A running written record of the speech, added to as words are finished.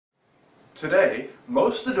Today,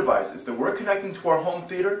 most of the devices that we're connecting to our home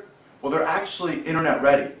theater, well, they're actually internet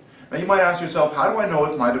ready. Now you might ask yourself, how do I know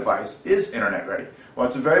if my device is internet ready? Well,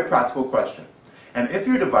 it's a very practical question. And if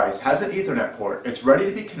your device has an Ethernet port, it's ready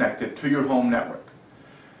to be connected to your home network.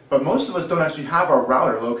 But most of us don't actually have our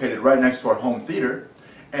router located right next to our home theater.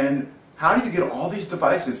 And how do you get all these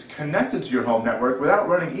devices connected to your home network without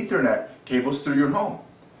running Ethernet cables through your home?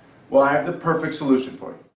 Well, I have the perfect solution for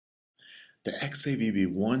you. The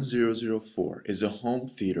XAVB1004 is a home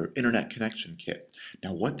theater internet connection kit.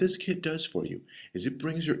 Now what this kit does for you is it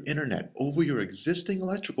brings your internet over your existing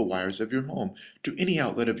electrical wires of your home to any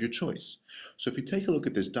outlet of your choice. So if you take a look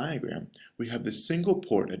at this diagram, we have the single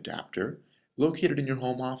port adapter located in your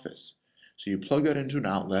home office. So you plug that into an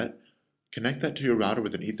outlet, connect that to your router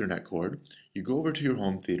with an Ethernet cord, you go over to your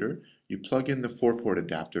home theater, you plug in the 4-port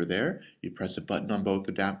adapter there, you press a button on both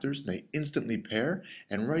adapters and they instantly pair,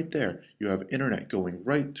 and right there you have internet going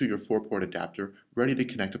right to your 4-port adapter ready to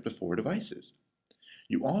connect up to 4 devices.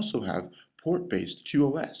 You also have port-based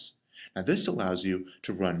QoS. Now this allows you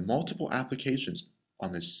to run multiple applications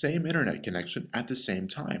on the same internet connection at the same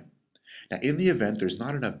time. Now in the event there's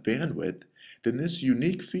not enough bandwidth, then this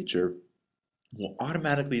unique feature will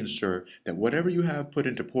automatically ensure that whatever you have put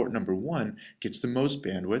into port number 1 gets the most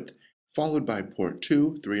bandwidth, followed by port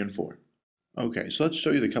 2, 3, and 4. Okay, so let's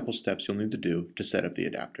show you the couple steps you'll need to do to set up the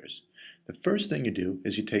adapters. The first thing you do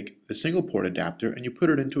is you take the single port adapter and you put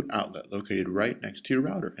it into an outlet located right next to your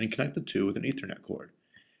router and connect the two with an Ethernet cord.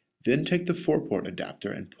 Then take the 4-port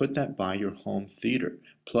adapter and put that by your home theater.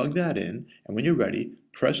 Plug that in, and when you're ready,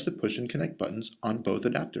 press the push and connect buttons on both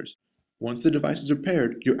adapters. Once the devices are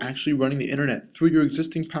paired, you're actually running the internet through your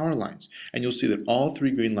existing power lines, and you'll see that all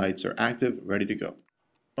 3 green lights are active, ready to go.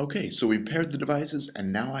 Okay, so we paired the devices,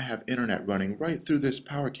 and now I have internet running right through this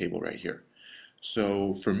power cable right here.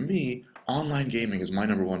 So for me, online gaming is my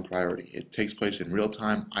 #1 priority. It takes place in real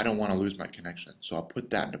time. I don't want to lose my connection, so I'll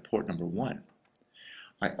put that into port number 1.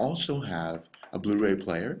 I also have a Blu-ray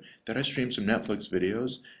player that I stream some Netflix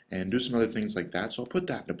videos and do some other things like that, so I'll put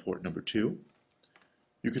that into port number 2.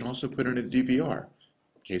 You can also put in a DVR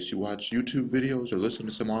in case you watch YouTube videos or listen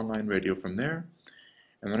to some online radio from there.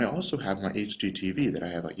 And then I also have my HDTV that I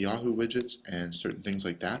have like Yahoo widgets and certain things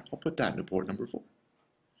like that. I'll put that into port number 4.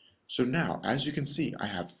 So now, as you can see, I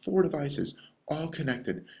have 4 devices all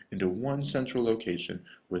connected into one central location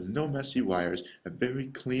with no messy wires, a very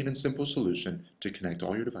clean and simple solution to connect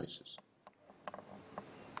all your devices.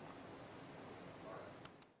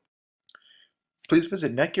 Please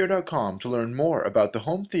visit NETGEAR.com to learn more about the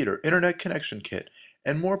home theater internet connection kit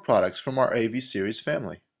and more products from our AV series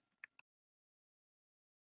family.